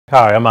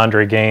Hi, I'm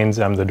Andre Gaines.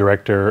 I'm the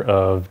director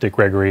of Dick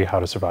Gregory,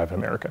 How to Survive in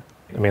America.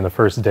 I mean, the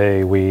first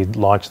day we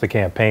launched the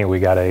campaign, we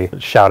got a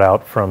shout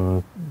out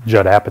from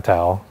Judd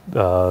Apatow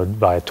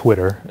via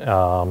Twitter.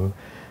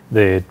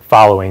 The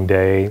following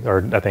day,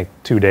 or I think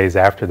 2 days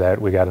after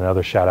that, we got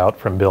another shout out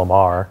from Bill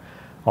Maher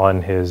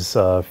on his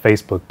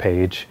Facebook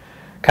page.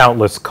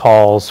 Countless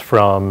calls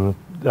from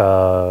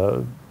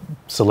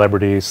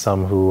celebrities,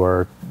 some who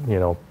are,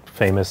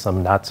 famous,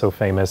 some not so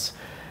famous.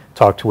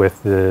 Talked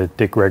with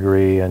Dick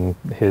Gregory and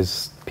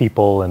his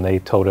people, and they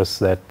told us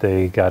that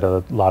they got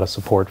a lot of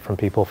support from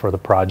people for the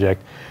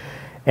project.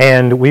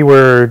 And we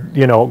were,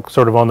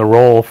 sort of on the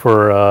roll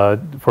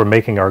for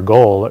making our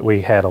goal.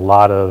 We had a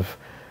lot of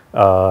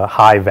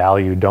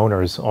high-value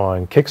donors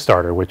on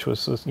Kickstarter, which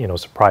was, a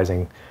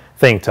surprising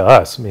thing to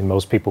us. I mean,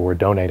 most people were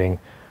donating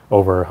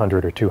over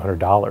 $100 or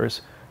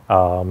 $200.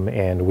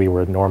 And we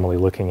were normally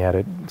looking at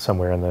it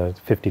somewhere in the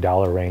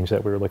 $50 range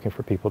that we were looking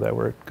for people that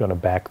were going to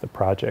back the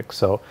project.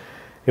 So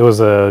it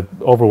was an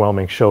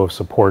overwhelming show of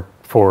support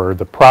for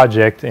the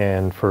project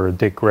and for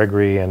Dick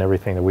Gregory and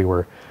everything that we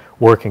were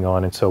working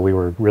on. And so we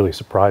were really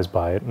surprised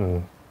by it.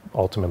 And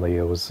ultimately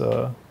it was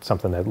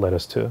something that led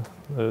us to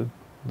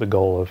the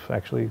goal of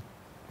actually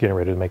getting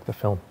ready to make the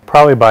film.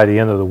 Probably by the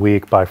end of the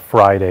week, by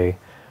Friday,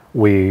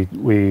 we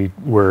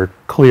were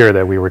clear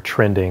that we were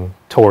trending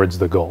towards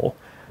the goal.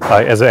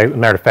 As a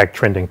matter of fact,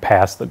 trending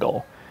past the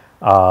goal.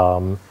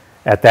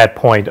 At that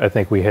point, I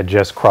think we had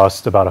just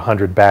crossed about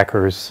 100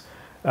 backers.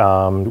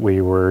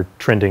 We were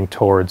trending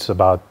towards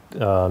about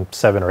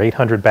 700 or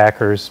 800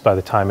 backers by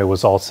the time it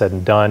was all said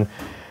and done.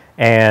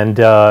 And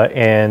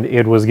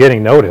it was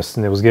getting noticed,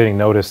 and it was getting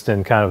noticed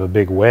in kind of a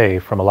big way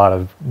from a lot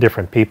of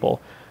different people.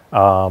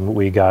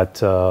 We got,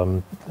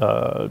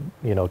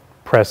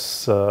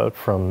 press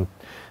from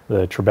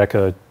the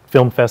Tribeca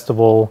Film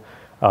Festival.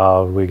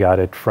 We got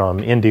it from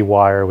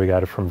IndieWire, we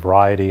got it from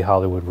Variety,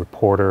 Hollywood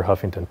Reporter,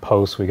 Huffington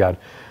Post. We got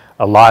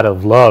a lot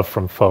of love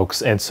from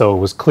folks, and so it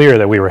was clear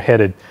that we were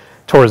headed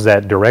towards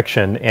that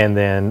direction. And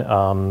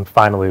then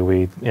finally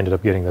we ended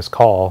up getting this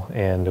call,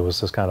 and it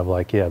was just kind of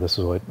like, yeah, this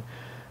is what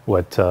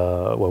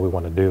we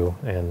want to do,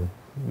 and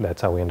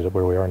that's how we ended up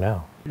where we are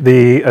now.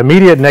 The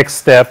immediate next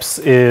steps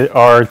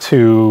are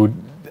to,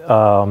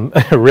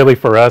 really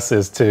for us,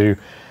 is to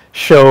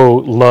show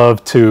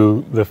love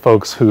to the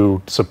folks who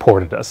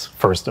supported us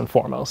first and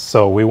foremost.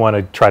 So we want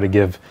to try to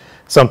give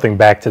something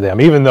back to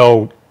them, even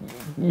though,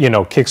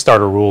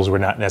 Kickstarter rules were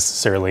not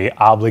necessarily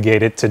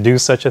obligated to do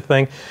such a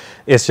thing.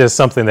 It's just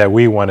something that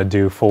we want to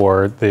do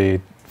for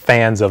the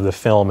fans of the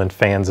film and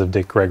fans of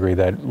Dick Gregory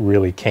that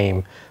really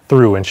came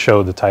through and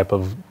showed the type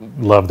of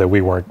love that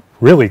we weren't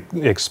really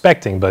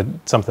expecting, but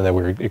something that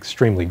we're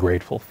extremely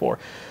grateful for.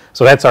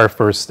 So that's our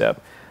first step.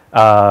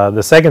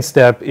 The second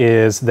step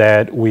is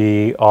that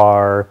we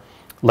are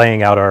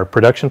laying out our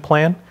production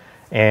plan,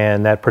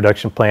 and that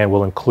production plan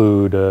will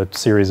include a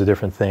series of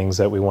different things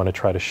that we want to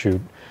try to shoot,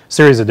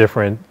 series of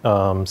different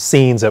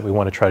scenes that we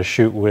want to try to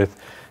shoot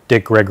with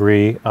Dick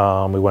Gregory.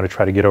 We want to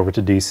try to get over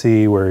to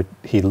DC where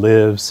he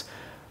lives.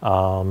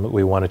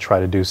 We want to try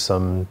to do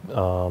some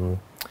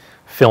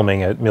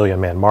filming at Million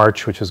Man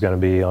March, which is going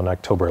to be on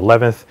October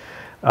 11th,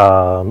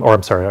 or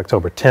I'm sorry,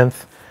 October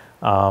 10th.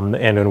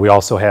 And then we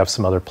also have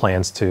some other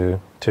plans to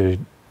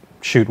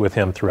shoot with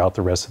him throughout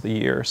the rest of the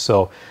year.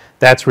 So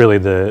that's really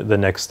the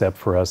next step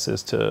for us,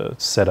 is to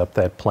set up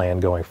that plan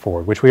going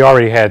forward, which we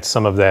already had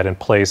some of that in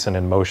place and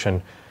in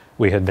motion.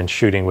 We had been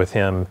shooting with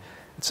him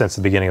since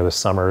the beginning of the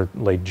summer,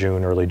 late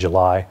June, early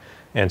July.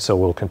 And so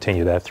we'll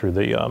continue that through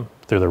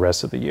the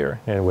rest of the year.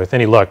 And with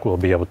any luck, we'll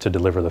be able to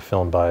deliver the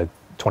film by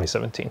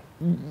 2017.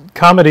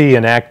 Comedy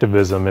and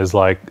activism is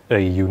like a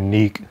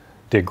unique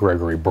Dick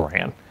Gregory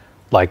brand.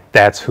 Like,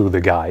 that's who the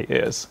guy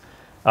is.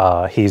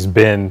 He's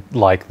been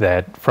like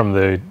that from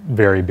the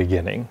very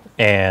beginning.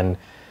 And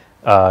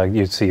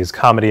you see his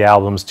comedy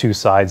albums, Two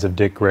Sides of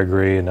Dick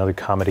Gregory, another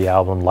comedy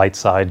album, Light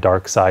Side,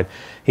 Dark Side.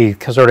 He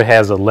sort of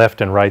has a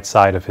left and right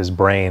side of his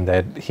brain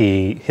that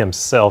he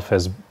himself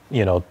has,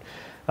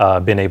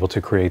 been able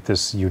to create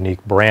this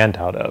unique brand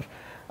out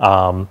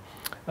of.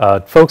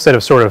 Folks that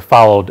have sort of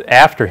followed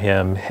after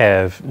him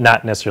have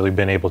not necessarily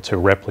been able to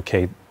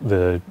replicate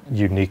the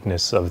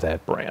uniqueness of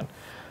that brand.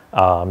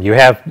 You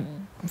have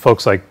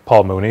folks like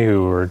Paul Mooney,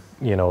 who are,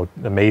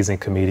 amazing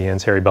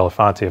comedians. Harry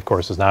Belafonte, of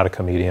course, is not a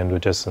comedian,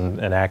 but just an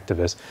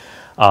activist,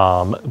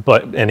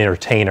 but an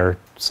entertainer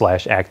 /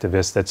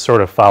 activist that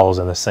sort of follows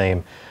in the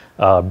same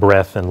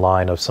breath and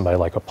line of somebody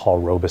like a Paul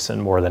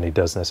Robeson more than he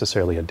does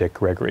necessarily a Dick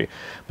Gregory.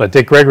 But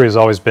Dick Gregory has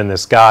always been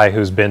this guy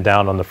who's been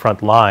down on the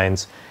front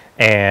lines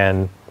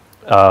and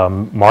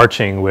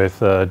marching with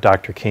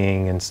Dr.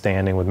 King and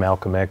standing with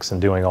Malcolm X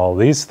and doing all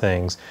these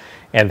things.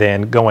 And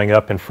then going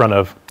up in front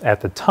of,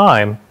 at the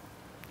time,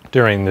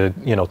 during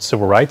the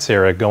civil rights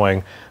era,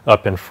 going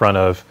up in front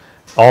of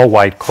all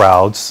white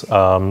crowds,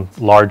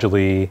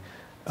 largely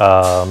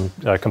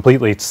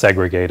completely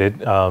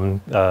segregated,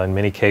 in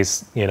many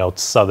cases,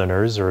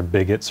 Southerners or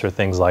bigots or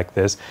things like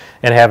this,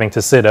 and having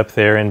to sit up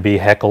there and be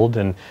heckled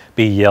and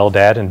be yelled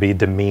at and be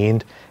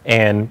demeaned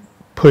and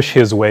push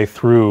his way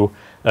through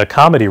a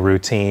comedy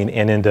routine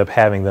and end up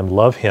having them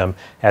love him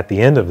at the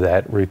end of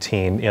that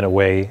routine in a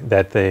way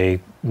that they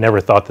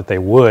never thought that they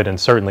would, and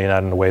certainly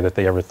not in a way that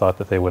they ever thought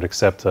that they would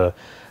accept a,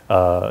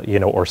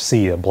 or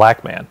see a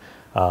black man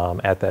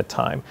at that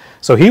time.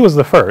 So he was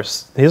the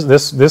first.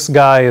 This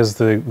guy is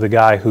the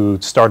guy who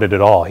started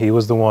it all. He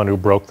was the one who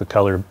broke the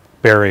color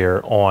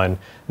barrier on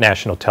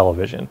national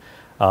television.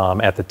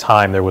 At the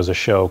time, there was a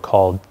show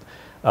called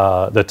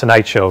The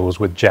Tonight Show.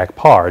 Was with Jack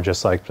Parr,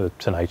 just like the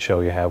Tonight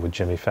Show you have with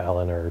Jimmy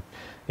Fallon or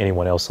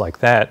anyone else like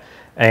that.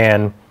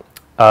 And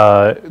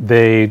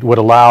they would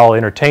allow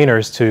black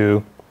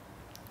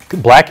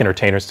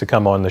entertainers to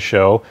come on the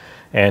show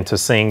and to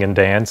sing and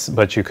dance,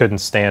 but you couldn't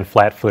stand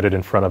flat-footed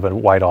in front of a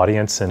white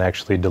audience and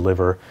actually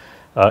deliver,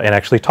 and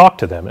actually talk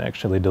to them, and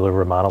actually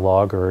deliver a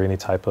monologue or any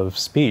type of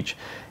speech.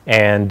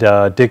 And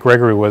Dick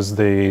Gregory was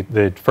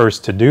the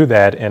first to do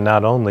that, and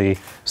not only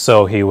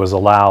so, he was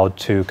allowed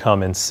to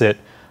come and sit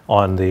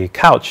on the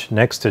couch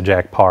next to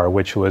Jack Parr,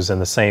 which was in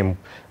the same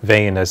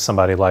vein as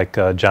somebody like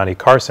Johnny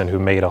Carson, who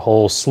made a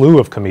whole slew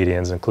of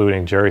comedians,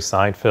 including Jerry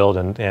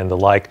Seinfeld and the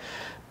like,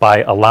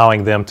 by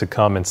allowing them to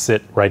come and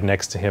sit right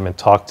next to him and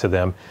talk to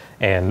them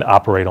and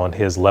operate on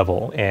his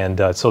level. And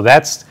so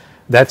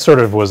that sort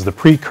of was the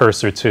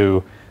precursor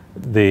to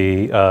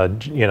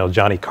the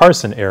Johnny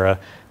Carson era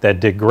that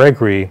Dick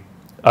Gregory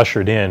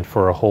ushered in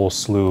for a whole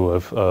slew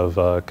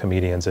of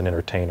comedians and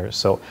entertainers.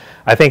 So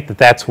I think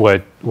that's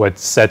what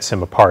sets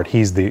him apart.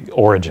 He's the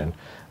origin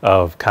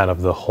of kind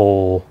of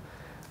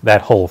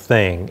that whole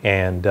thing,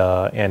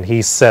 and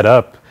he set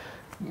up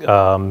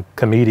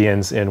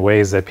comedians in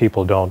ways that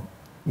people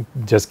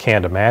just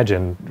can't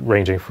imagine,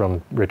 ranging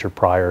from Richard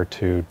Pryor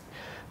to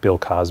Bill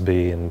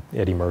Cosby and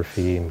Eddie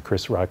Murphy and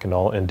Chris Rock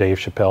and Dave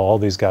Chappelle. All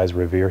these guys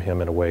revere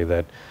him in a way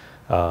that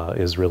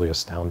is really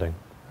astounding.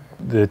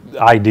 The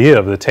idea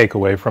of the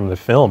takeaway from the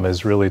film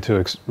is really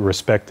to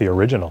respect the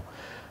original,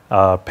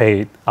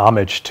 pay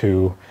homage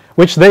to,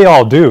 which they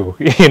all do.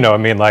 I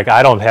mean, like,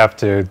 I don't have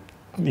to,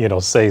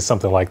 say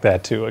something like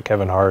that to a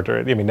Kevin Hart, or,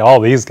 I mean, all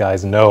these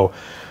guys know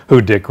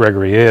who Dick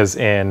Gregory is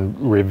and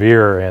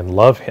revere and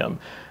love him.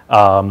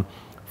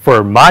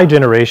 For my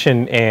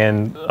generation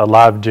and a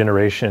lot of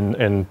generation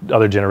and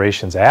other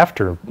generations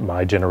after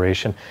my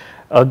generation,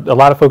 a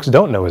lot of folks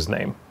don't know his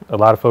name. A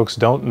lot of folks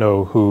don't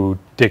know who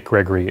Dick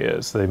Gregory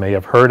is. They may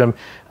have heard him.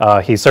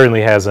 He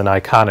certainly has an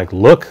iconic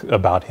look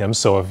about him,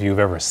 so if you've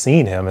ever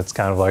seen him, it's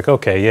kind of like,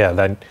 okay, yeah,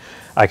 then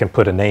I can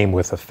put a name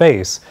with a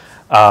face.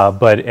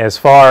 But as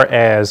far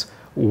as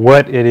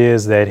what it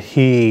is that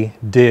he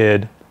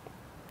did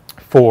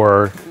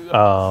for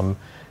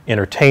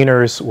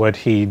entertainers, what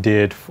he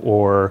did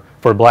for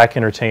black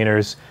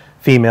entertainers,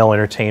 female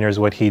entertainers,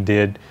 what he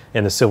did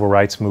in the civil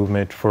rights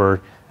movement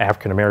for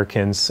African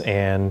Americans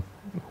and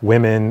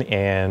women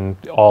and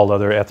all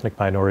other ethnic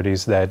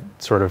minorities that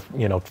sort of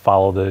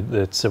follow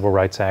the Civil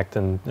Rights Act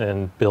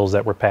and bills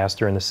that were passed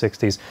during the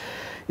 60s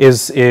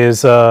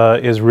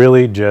is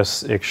really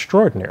just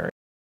extraordinary.